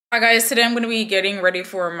Hi guys, today I'm going to be getting ready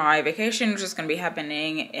for my vacation, which is going to be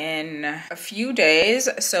happening in a few days.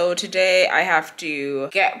 So today I have to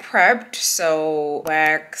get prepped, so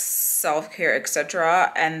wax, self-care,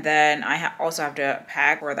 etc. And then I also have to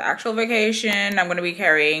pack for the actual vacation. I'm going to be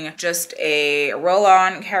carrying just a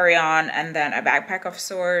roll-on, carry-on, and then a backpack of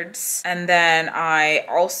sorts. And then I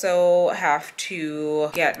also have to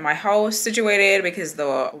get my house situated because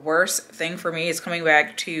the worst thing for me is coming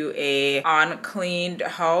back to a uncleaned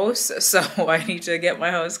house. So I need to get my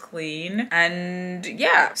house clean. And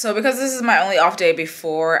yeah, so because this is my only off day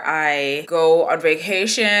before I go on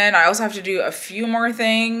vacation, I also have to do a few more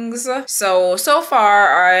things. So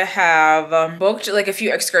far I have booked like a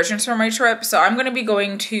few excursions for my trip. So I'm going to be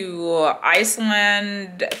going to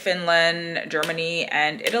Iceland, Finland, Germany,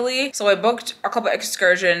 and Italy. So I booked a couple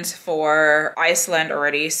excursions for Iceland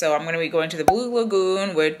already. So I'm going to be going to the Blue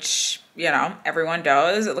Lagoon, which, you know, everyone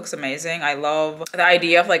does. It looks amazing. I love the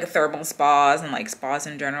idea of like thermal spas and like spas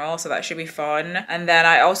in general, so that should be fun. And then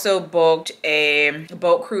I also booked a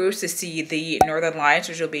boat cruise to see the Northern Lights,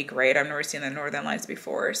 which will be great. I've never seen the Northern Lights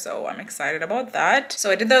before, so I'm excited about that. So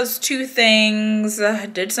I did those two things,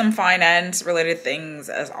 did some finance related things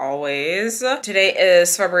as always. Today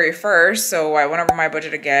is February 1st, so I went over my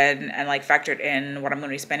budget again and like factored in what I'm going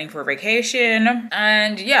to be spending for vacation.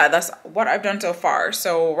 And yeah, that's what I've done so far.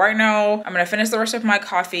 So right now I'm gonna finish the rest of my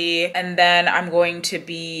coffee, and then I'm going to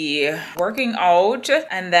be working out,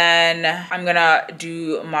 and then I'm gonna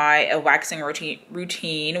do my waxing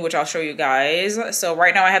routine, which I'll show you guys. So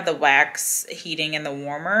right now I have the wax heating in the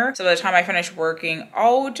warmer, so by the time I finish working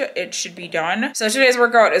out it should be done. So today's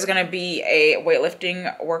workout is gonna be a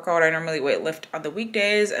weightlifting workout. I normally weightlift on the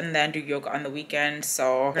weekdays and then do yoga on the weekends,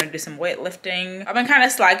 so we're gonna do some weightlifting. I've been kind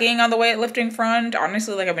of slacking on the weightlifting front,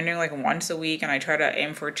 honestly. Like I've been doing like once a week and I try to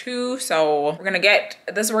aim for 2. So we're gonna get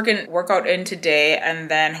this workout in today, and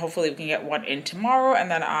then hopefully we can get one in tomorrow, and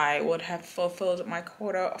then I would have fulfilled my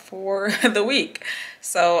quota for the week.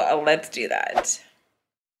 So let's do that.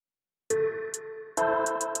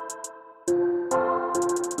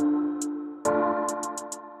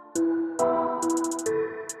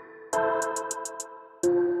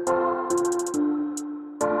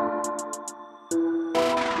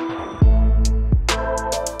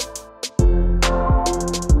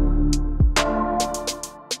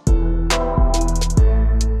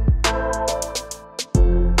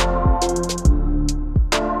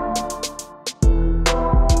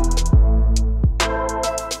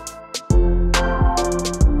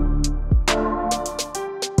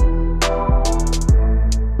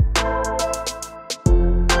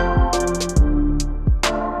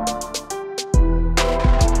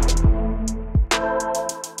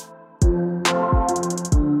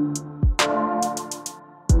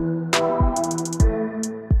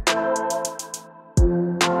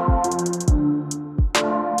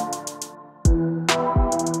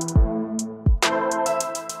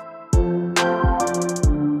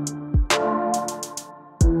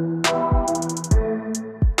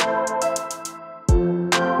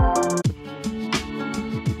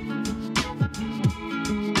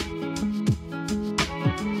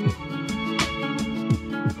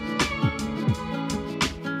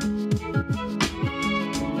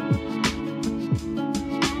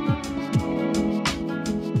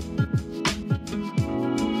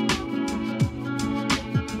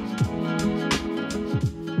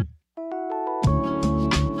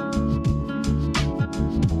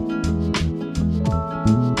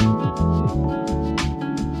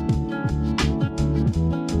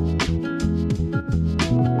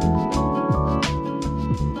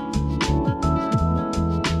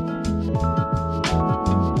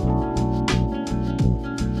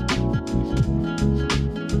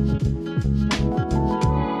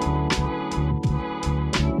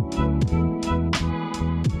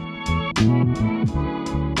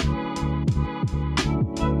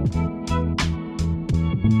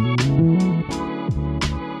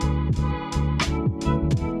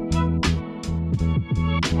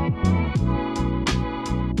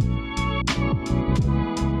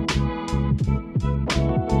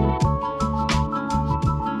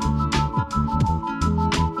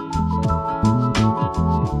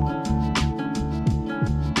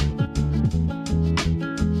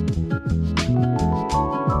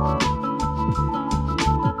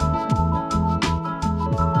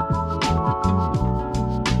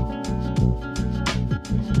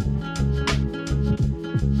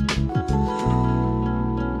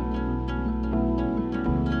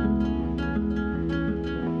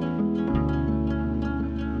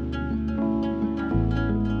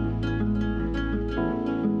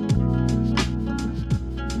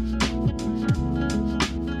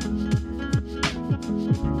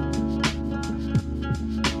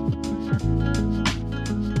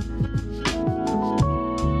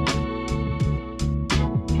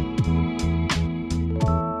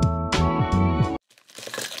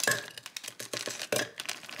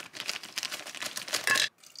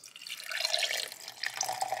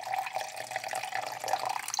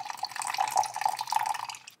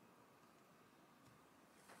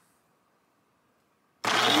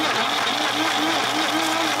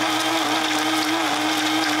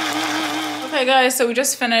 Okay guys, so we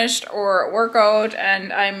just finished our workout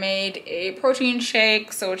and I made a protein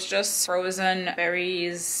shake. So it's just frozen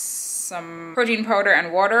berries, some protein powder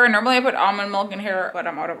and water. Normally I put almond milk in here, but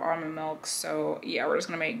I'm out of almond milk. So yeah, we're just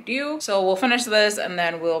gonna make do. So we'll finish this and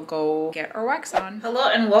then we'll go get our wax on. Hello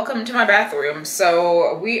and welcome to my bathroom.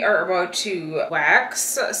 So we are about to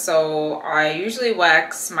wax. So I usually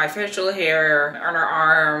wax my facial hair,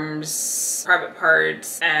 underarms, private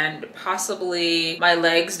parts, and possibly my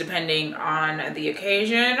legs depending on the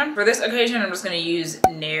occasion. For this occasion, I'm just gonna use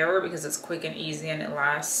Nair because it's quick and easy and it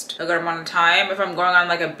lasts a good amount of time. If I'm going on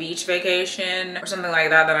like a beach vacation or something like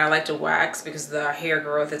that, then I like to wax because the hair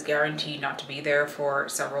growth is guaranteed not to be there for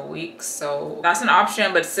several weeks. So that's an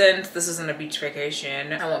option, but since this isn't a beach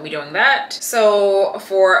vacation, I won't be doing that. So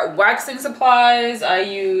for waxing supplies, I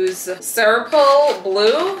use Cerebral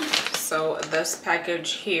Blue. So this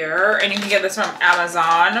package here, and you can get this from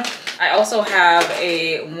Amazon. I also have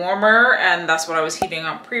a warmer, and that's what I was heating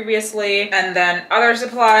up previously. And then other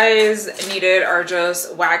supplies needed are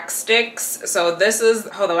just wax sticks. So this is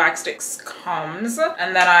how the wax sticks comes.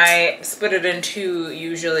 And then I split it in two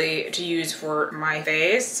usually to use for my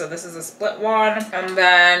face. So this is a split one. And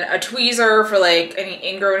then a tweezer for like any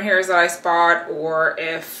ingrown hairs that I spot, or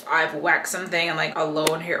if I've waxed something and like a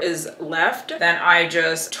lone hair is left, then I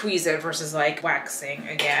just tweeze it versus like waxing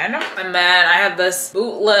again. And then I have this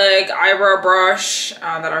bootleg eyebrow brush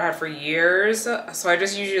that I've had for years. So I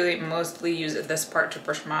just usually mostly use this part to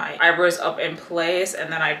brush my eyebrows up in place,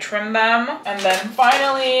 and then I trim them. And then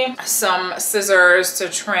finally some scissors to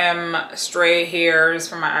trim stray hairs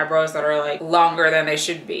from my eyebrows that are like longer than they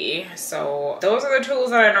should be. So those are the tools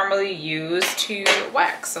that I normally use to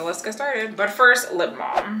wax. So let's get started. But first, lip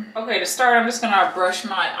balm. Okay, to start, I'm just gonna brush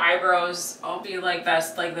my eyebrows. I'll be like,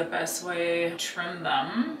 that's like the best way to trim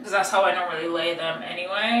them because that's how I normally lay them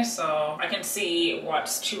anyway. So I can see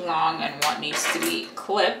what's too long and what needs to be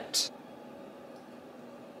clipped.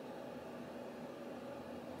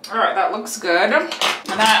 All right, that looks good. And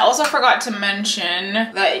then I also forgot to mention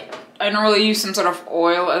that I normally use some sort of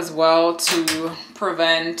oil as well to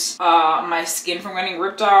prevent my skin from getting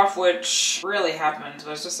ripped off, which really happens,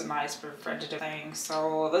 but it's just a nice preventative thing.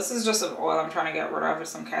 So this is just an oil I'm trying to get rid of.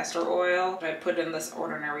 It's some castor oil that I put in this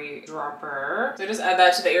ordinary dropper. So I just add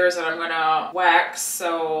that to the areas that I'm gonna wax.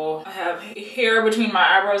 So I have hair between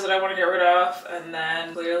my eyebrows that I want to get rid of, and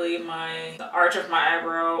then clearly the arch of my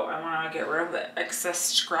eyebrow, I want to get rid of the excess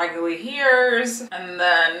scraggly hairs, and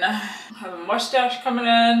then I have a mustache coming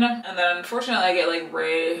in, and then unfortunately I get like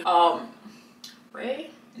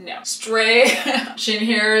stray chin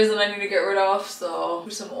hairs that I need to get rid of, so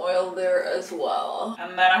put some oil there as well.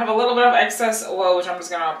 And then I have a little bit of excess oil, which I'm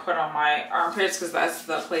just gonna put on my armpits because that's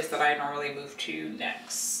the place that I normally move to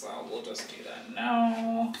next. So we'll just do that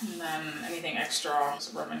now. And then anything extra,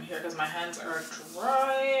 just rub in here because my hands are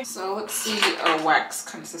dry. So let's see our wax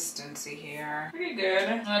consistency here. Pretty good.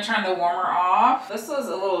 I'm gonna turn the warmer off. This is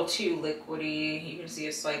a little too liquidy. You can see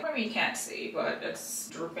it's like, maybe you can't see, but it's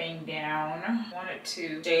dripping down. I want it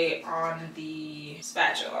to stay on the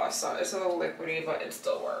spatula, so it's a little liquidy, but it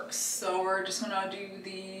still works. So we're just gonna do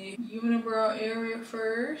the unibrow area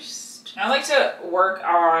first. I like to work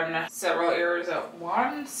on several areas at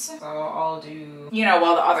once, so I'll do, you know,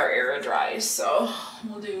 while the other area dries. So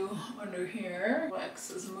we'll do under here. Wax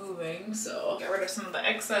is moving, so get rid of some of the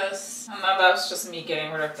excess. And then that's just me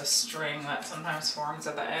getting rid of the string that sometimes forms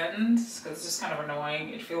at the ends, because it's just kind of annoying.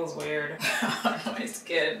 It feels weird on my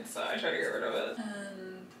skin, so I try to get rid of it.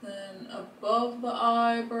 And then above the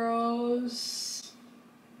eyebrows.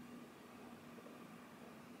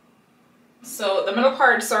 So the middle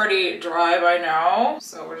part's already dry by now,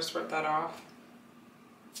 so we'll just rip that off.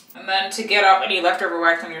 And then to get off any leftover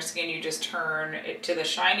wax on your skin, you just turn it to the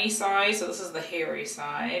shiny side. So this is the hairy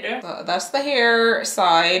side. So that's the hair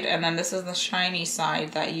side, and then this is the shiny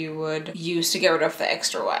side that you would use to get rid of the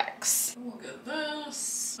extra wax. Look at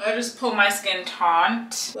this. I just pull my skin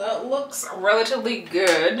taut. That looks relatively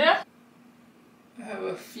good. I have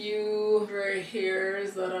a few gray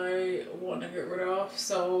hairs that I want to get rid of,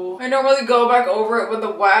 so I normally go back over it with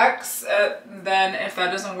the wax, and then if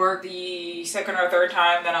that doesn't work the second or third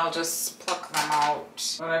time, then I'll just pluck them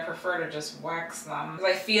out. But I prefer to just wax them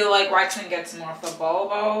because I feel like waxing gets more of the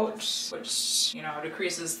bulb out, which, you know,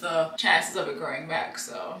 decreases the chances of it growing back.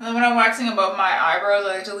 So, and then when I'm waxing above my eyebrows,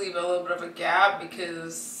 I like to leave a little bit of a gap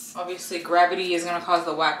because obviously gravity is going to cause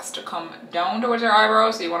the wax to come down towards your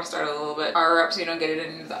eyebrows, so you want to start a little bit higher up so you don't get it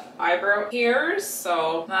in the eyebrow hairs.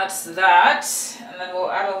 So that's that, and then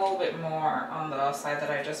we'll add a little bit more on the side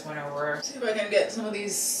that I just went over. See if I can get some of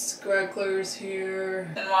these scragglers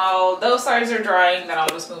here. And while those sides are drying, then I'll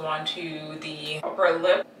just move on to the upper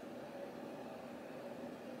lip.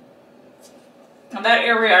 And that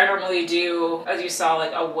area I normally do, as you saw,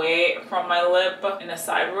 like away from my lip in a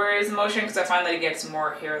sideways motion because I find that it gets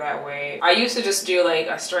more hair that way. I used to just do like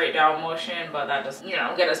a straight down motion, but that doesn't, you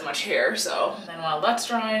know, get as much hair. So then while that's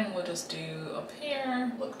drying, we'll just do up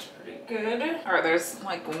here. Looked pretty good. All right, there's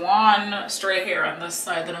like one stray hair on this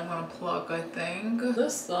side that I'm gonna pluck, I think.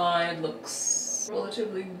 This side looks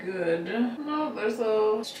relatively good. No, there's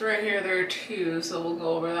a stray hair there too, so we'll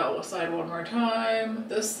go over that side one more time.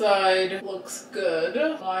 This side looks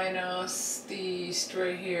good, minus the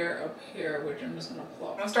stray hair up here, which I'm just gonna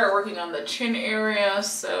pluck. I'm gonna start working on the chin area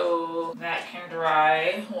so that can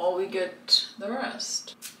dry while we get the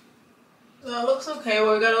rest. That looks okay.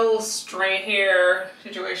 Well, we got a little stray hair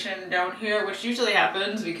situation down here, which usually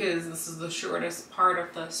happens because this is the shortest part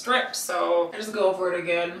of the strip. So I just go over it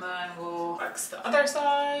again, then we'll wax the other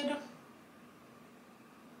side.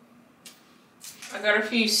 I got a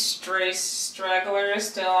few stray stragglers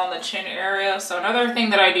still on the chin area. So another thing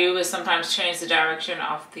that I do is sometimes change the direction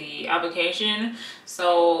of the application.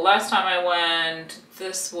 So last time I went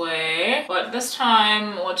this way, but this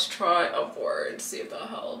time let's try upwards, see if that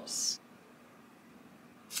helps.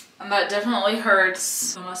 And that definitely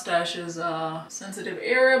hurts. The mustache is a sensitive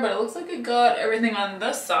area, but it looks like it got everything on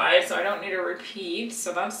this side, so I don't need to repeat,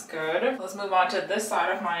 so that's good. Let's move on to this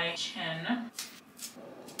side of my chin.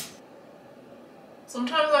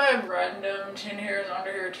 Sometimes I have random chin hairs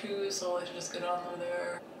under here too, so let's just get on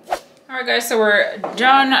there. Alright guys, so we're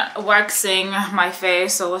done waxing my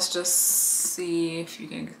face, so let's just see if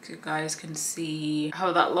you guys can see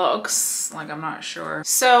how that looks. Like, I'm not sure.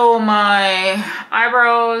 So my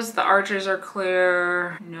eyebrows, the arches are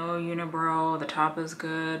clear, no unibrow, the top is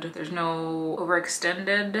good. There's no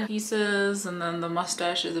overextended pieces, and then the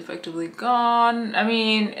mustache is effectively gone. I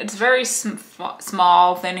mean, it's very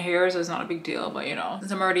small, thin hair, so it's not a big deal, but you know,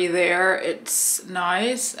 since I'm already there, it's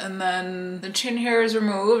nice. And then the chin hair is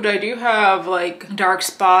removed. I do have like dark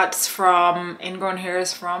spots from ingrown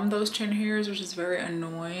hairs from those chin hairs, which is very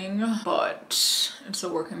annoying, but it's a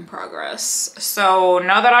work in progress. So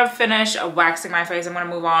now that I've finished waxing my face, I'm gonna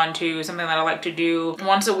move on to something that I like to do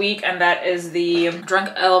once a week, and that is the Drunk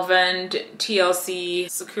Elephant TLC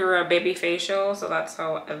Sakura Baby Facial. So that's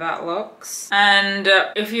how that looks. And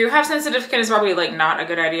if you have sensitive skin, it's probably like not a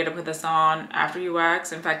good idea to put this on after you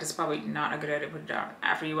wax. In fact, it's probably not a good idea to put it on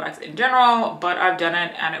after you wax in general, but I've done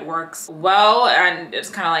it and it works well, and it's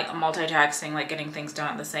kind of like multitasking, like getting things done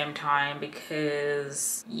at the same time,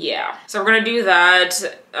 because yeah. So we're gonna do that.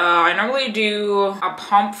 I normally do a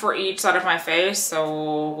pump for each side of my face,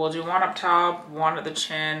 so we'll do one up top, one at the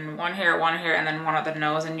chin, one here, and then one at the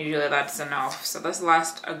nose, and usually that's enough. So this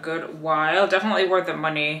lasts a good while. Definitely worth the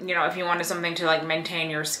money. You know, if you wanted something to like maintain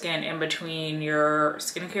your skin in between your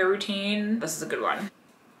skincare routine, this is a good one.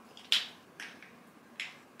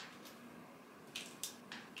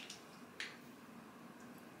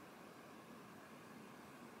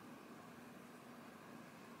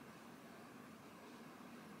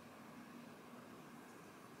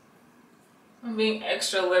 I'm being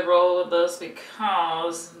extra liberal with this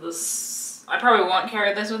because I probably won't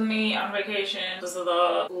carry this with me on vacation. This is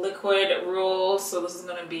the liquid rule, so this is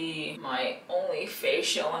gonna be my only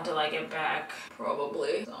facial until I get back,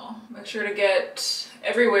 probably. So make sure to get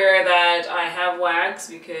everywhere that I have wax,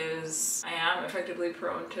 because I am effectively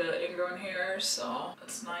prone to ingrown hair, so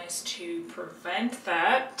it's nice to prevent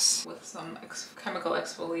that with some chemical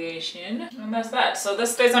exfoliation. And that's that. So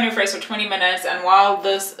this stays on your face for 20 minutes, and while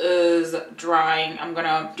this is drying, I'm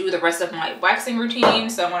gonna do the rest of my waxing routine.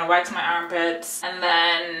 So I'm gonna wax my armpits and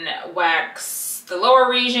then wax the lower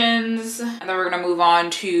regions, and then we're gonna move on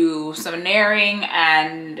to some nairing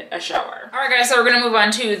and a shower. All right guys, so we're gonna move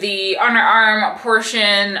on to the underarm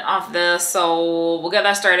portion of this. So we'll get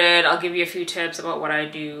that started. I'll give you a few tips about what I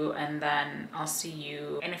do, and then I'll see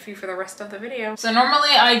you in a few for the rest of the video. So normally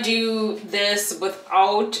I do this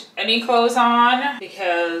without any clothes on,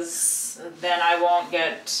 because then I won't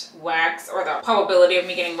get wax, or the probability of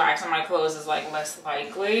me getting wax on my clothes is like less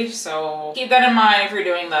likely. So keep that in mind if you're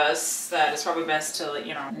doing this, that it's probably best to,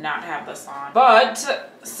 you know, not have this on. But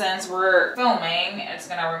since we're filming, it's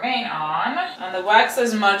gonna remain on. And the wax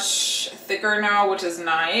is much thicker now, which is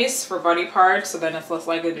nice for body parts, so then it's less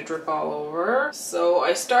likely to drip all over. So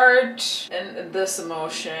I start in this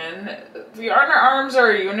motion. The underarms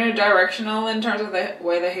are unidirectional in terms of the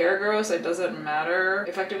way the hair grows, so it doesn't matter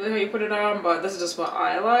effectively how you put it on, but this is just what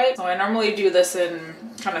I like. So I normally do this in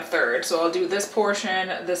kind of thirds. So I'll do this portion,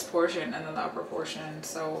 and then the upper portion.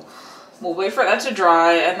 So we'll wait for that to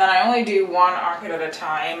dry, and then I only do one armpit at a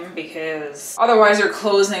time, because otherwise you're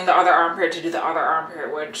closing the other armpit to do the other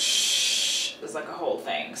armpit, which is like a whole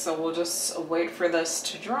thing. So we'll just wait for this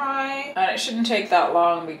to dry, and it shouldn't take that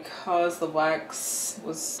long because the wax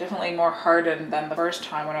was definitely more hardened than the first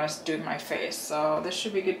time when I was doing my face. So this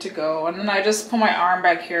should be good to go. And then I just pull my arm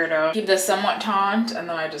back here to keep this somewhat taut, and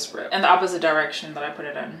then I just rip in the opposite direction that I put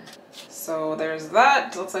it in. So there's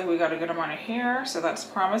that. Looks like we got a good amount of hair, so that's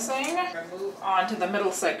promising. I'm gonna move on to the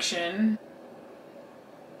middle section.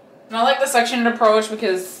 And I like the sectioned approach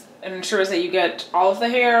because it ensures that you get all of the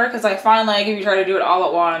hair, because I find like if you try to do it all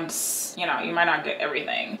at once, you know, you might not get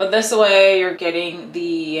everything. But this way you're getting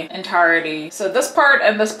the entirety. So this part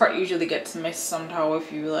and this part usually gets missed somehow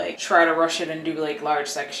if you like try to rush it and do like large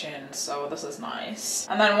sections. So this is nice.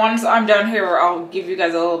 And then once I'm done here, I'll give you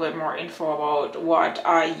guys a little bit more info about what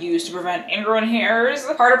I use to prevent ingrown hairs.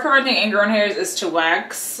 Part of preventing ingrown hairs is to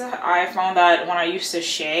wax. I found that when I used to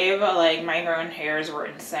shave, like my ingrown hairs were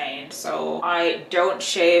insane. So I don't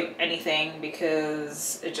shave anything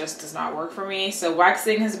because it just does not work for me. So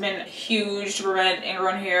waxing has been huge to prevent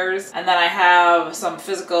ingrown hairs. And then I have some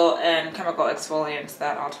physical and chemical exfoliants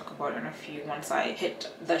that I'll talk about in a few once I hit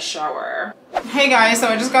the shower. Hey guys, so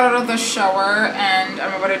I just got out of the shower and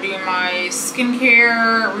I'm about to do my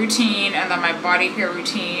skincare routine and then my body care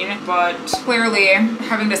routine, but clearly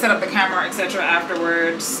having to set up the camera etc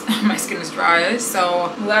afterwards, my skin is dry.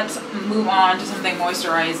 So let's move on to something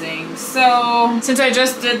moisturizing. So since I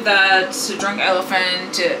just did that Drunk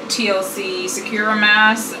Elephant TLC Secura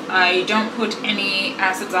Mask, I don't put any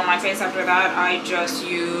acids on my face after that. I just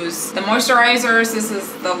use the moisturizers. This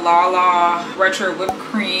is the Lala Retro Whipped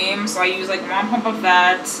Cream. So I use like 1 pump of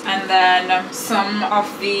that, and then some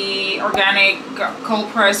of the organic cold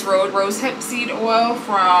pressed rosehip seed oil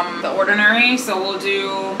from The Ordinary. So we'll do,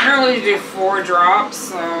 I normally do 4 drops,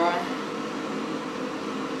 so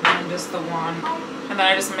and just the one, and then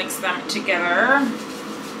I just mix them together.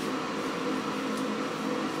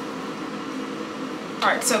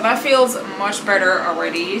 Alright, so that feels much better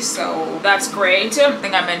already, so that's great. I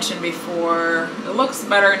think I mentioned before, it looks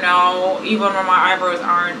better now, even when my eyebrows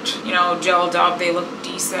aren't, you know, gelled up, they look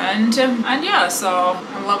decent. And yeah, so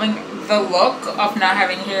I'm loving the look of not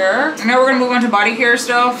having hair. And now we're gonna move on to body care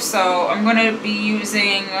stuff. So I'm gonna be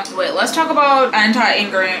using, wait, let's talk about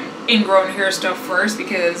ingrown hair stuff first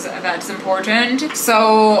because that's important.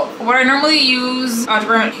 So what I normally use to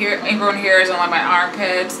prevent ingrown hairs on like my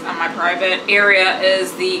armpits and my private area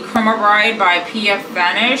is the Chroma Bright by PF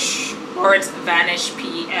Vanish, or it's Vanish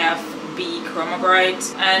PF Chroma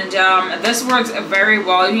Bright, and this works very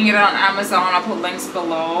well. You can get it on Amazon. I'll put links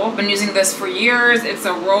below. I've been using this for years. It's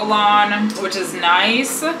a roll-on, which is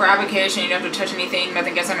nice for application. You don't have to touch anything,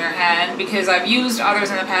 nothing gets on your hand, because I've used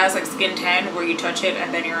others in the past like Skin 10 where you touch it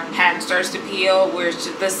and then your hand starts to peel, whereas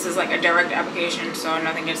this is like a direct application, so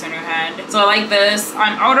nothing gets on your hand. So I like this.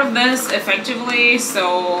 I'm out of this effectively,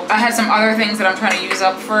 so I had some other things that I'm trying to use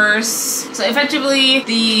up first. So effectively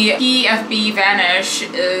the PFB Vanish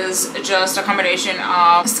is just a combination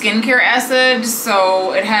of skincare acids.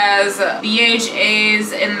 So it has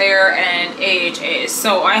BHAs in there and AHAs.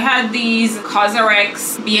 So I had these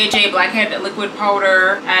Cosrx BHA blackhead liquid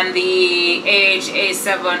powder and the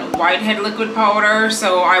AHA7 whitehead liquid powder.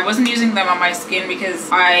 So I wasn't using them on my skin because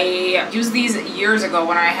I used these years ago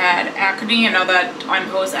when I had acne, and now that I'm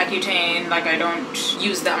post Accutane, like I don't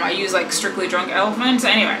use them. I use like strictly Drunk Elephant. So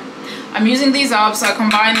anyway, I'm using these up, so I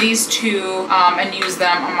combine these two and use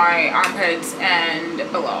them on my armpits and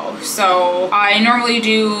below. So I normally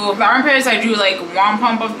do the armpits, I do like 1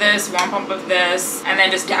 pump of this, 1 pump of this, and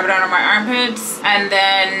then just dab it under my armpits. And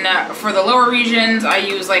then for the lower regions, I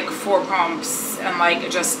use like 4 pumps and like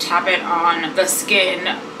just tap it on the skin,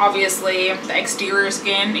 obviously the exterior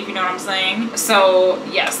skin, if you know what I'm saying. So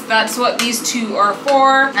yes, that's what these two are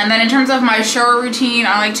for. And then in terms of my shower routine,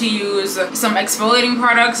 I like to use some exfoliating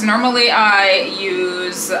products. Normally I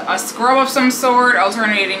use a scrub of some sort,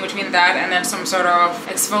 alternating between that and then some sort of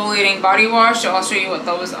exfoliating body wash. So I'll show you what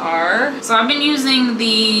those are. So I've been using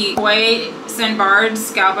the Way St. Bard's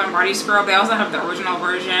Scalp and Body Scrub. They also have the original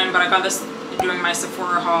version, but I got this during my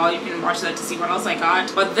Sephora haul. You can watch that to see what else I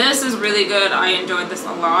got. But this is really good. I enjoyed this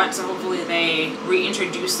a lot. So hopefully they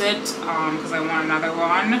reintroduce it because I want another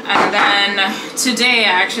one. And then today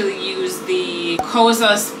I actually used the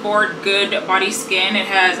Koza Sport Good Body Skin. It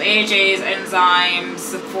has AHAs,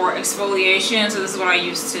 enzymes for exfoliation. So this is what I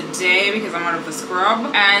used today because I'm out of the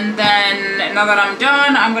scrub. And then now that I'm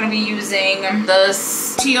done, I'm going to be using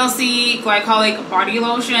this TLC Glycolic Body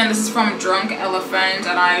Lotion. This is from Drunk Elephant,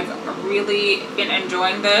 and I've really been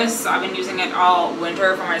enjoying this. I've been using it all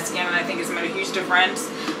winter for my skin, and I think it's made a huge difference.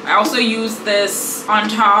 I also use this on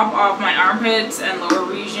top of my armpits and lower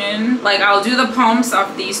region. Like I'll do the pumps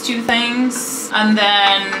of these two things, and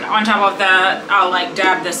then on top of that I'll like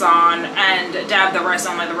dab this on and dab the rest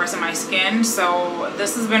on like the rest of my skin. So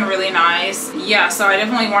this has been really nice. Yeah, so I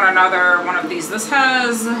definitely want another one of these. This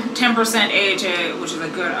has 10% AHA, which is a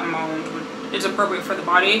good amount. It's appropriate for the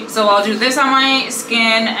body. So I'll do this on my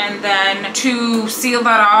skin, and then to seal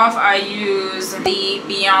that off I use the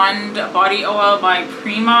Beyond Body Oil by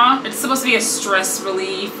Prima. It's supposed to be a stress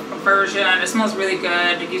relief version. It smells really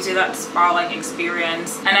good. It gives you that spa-like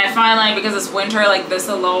experience. And I find like because it's winter, like this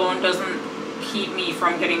alone doesn't keep me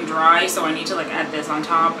from getting dry, so I need to like add this on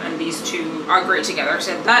top, and these two are great together.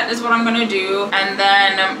 So that is what I'm gonna do, and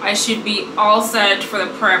then I should be all set for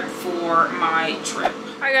the prep for my trip.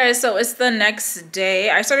 Hi guys, so it's the next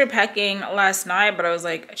day. I started packing last night, but I was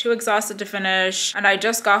like too exhausted to finish, and I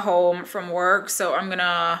just got home from work, so I'm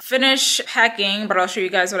gonna finish packing, but I'll show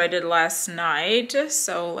you guys what I did last night.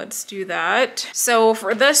 So let's do that. So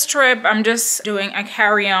for this trip, I'm just doing a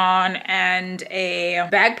carry-on and a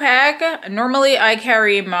backpack. Normally I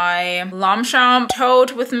carry my Lomsham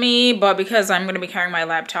tote with me, but because I'm gonna be carrying my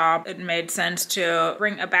laptop, it made sense to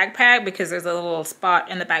bring a backpack because there's a little spot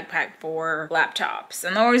in the backpack for laptops.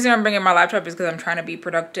 And the only reason I'm bringing my laptop is because I'm trying to be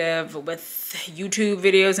productive with YouTube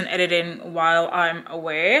videos and editing while I'm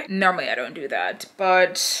away. Normally I don't do that,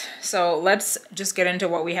 but so let's just get into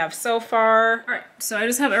what we have so far. All right, so I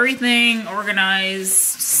just have everything organized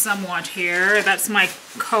somewhat here. That's my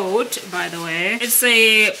coat, by the way. It's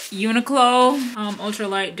a Uniqlo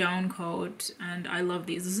ultralight down coat, and I love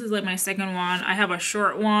these. This is like my second one. I have a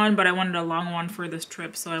short one, but I wanted a long one for this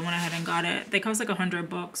trip, so I went ahead and got it. They cost like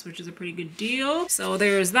 $100, which is a pretty good deal. So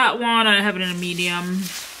there's that one. I have it in a medium,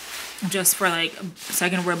 just for like so I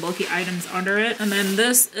can wear bulky items under it. And then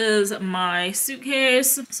this is my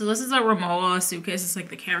suitcase. So this is a Rimowa suitcase. It's like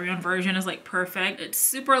the carry-on version. Is like perfect. It's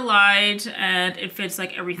super light and it fits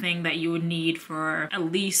like everything that you would need for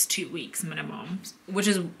at least 2 weeks minimum, which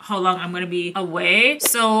is how long I'm gonna be away.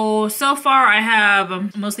 So far I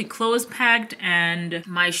have mostly clothes packed and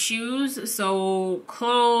my shoes. So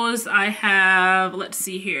clothes, I have, let's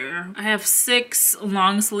see here, I have 6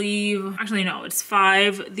 long sleeve, actually no, it's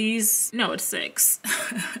 5. No, it's 6.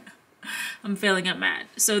 I'm failing at math.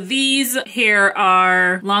 So these here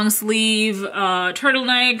are long sleeve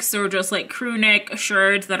turtlenecks, or just like crew neck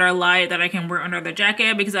shirts that are light that I can wear under the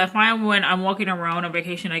jacket, because I find when I'm walking around on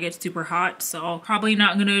vacation I get super hot. So probably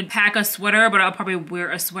not gonna pack a sweater, but I'll probably wear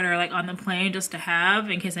a sweater like on the plane just to have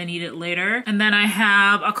in case I need it later. And then I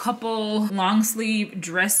have a couple long sleeve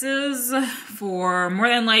dresses for more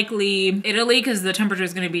than likely Italy, because the temperature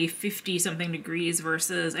is gonna be 50 something degrees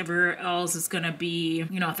versus everywhere else is gonna be,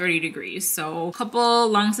 you know, 30 degrees. So a couple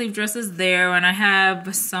long sleeve dresses there, and I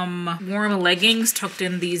have some warm leggings tucked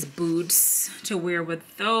in these boots to wear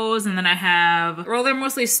with those. And then I have, well, they're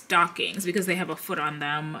mostly stockings because they have a foot on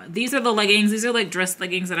them. These are the leggings. These are like dress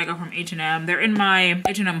leggings that I got from H&M. They're in my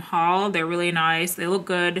H&M haul. They're really nice. They look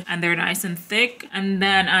good and they're nice and thick. And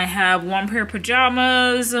then I have one pair of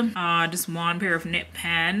pajamas, just one pair of knit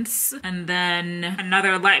pants, and then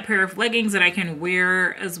another light pair of leggings that I can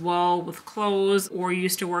wear as well with clothes or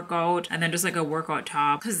use to work out, and then just like a workout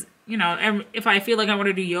top, because you know, if I feel like I want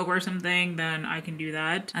to do yoga or something, then I can do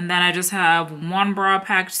that. And then I just have one bra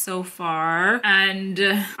packed so far, and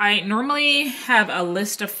I normally have a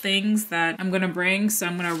list of things that I'm gonna bring, so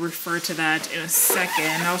I'm gonna refer to that in a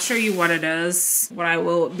second. I'll show you what it is, what I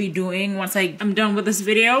will be doing once I'm done with this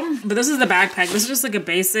video. But this is the backpack. This is just like a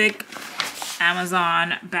basic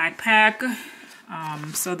Amazon backpack.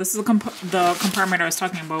 So this is the compartment I was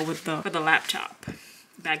talking about with for the laptop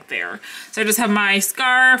back there. So I just have my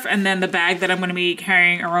scarf and then the bag that I'm going to be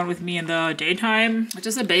carrying around with me in the daytime. It's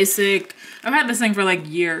just a basic, I've had this thing for like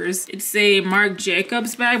years. It's a Marc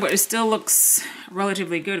Jacobs bag, but it still looks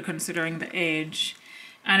relatively good considering the age.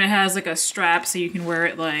 And it has like a strap so you can wear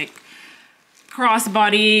it like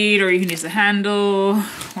cross-bodied, or you can use the handle,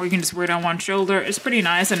 or you can just wear it on one shoulder. It's pretty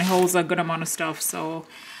nice and it holds a good amount of stuff, so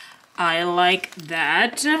I like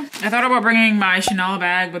that. I thought about bringing my Chanel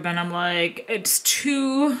bag, but then I'm like, it's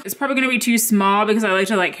probably gonna be too small because I like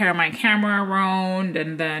to like carry my camera around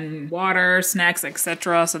and then water, snacks,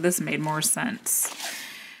 etc. So this made more sense.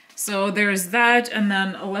 So there's that, and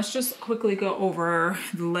then let's just quickly go over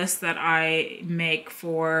the list that I make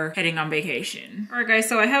for heading on vacation. All right guys,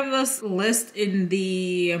 so I have this list in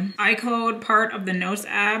the iCode part of the Notes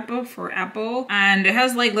app for Apple, and it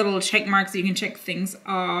has like little check marks so you can check things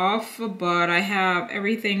off, but I have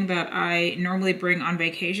everything that I normally bring on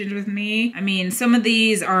vacations with me. I mean, some of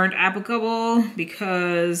these aren't applicable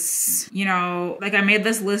because, you know, like I made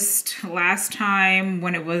this list last time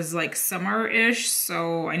when it was like summer-ish,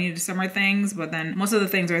 so I needed summer things, but then most of the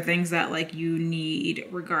things are things that like you need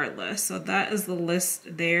regardless. So that is the list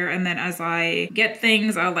there, and then as I get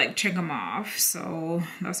things, I'll like check them off. So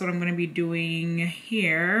that's what I'm gonna be doing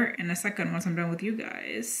here in a second once I'm done with you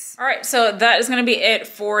guys. All right, so that is gonna be it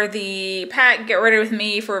for the pack get ready with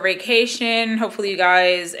me for vacation. Hopefully you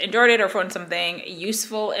guys enjoyed it or found something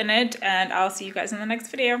useful in it, and I'll see you guys in the next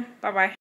video. Bye bye.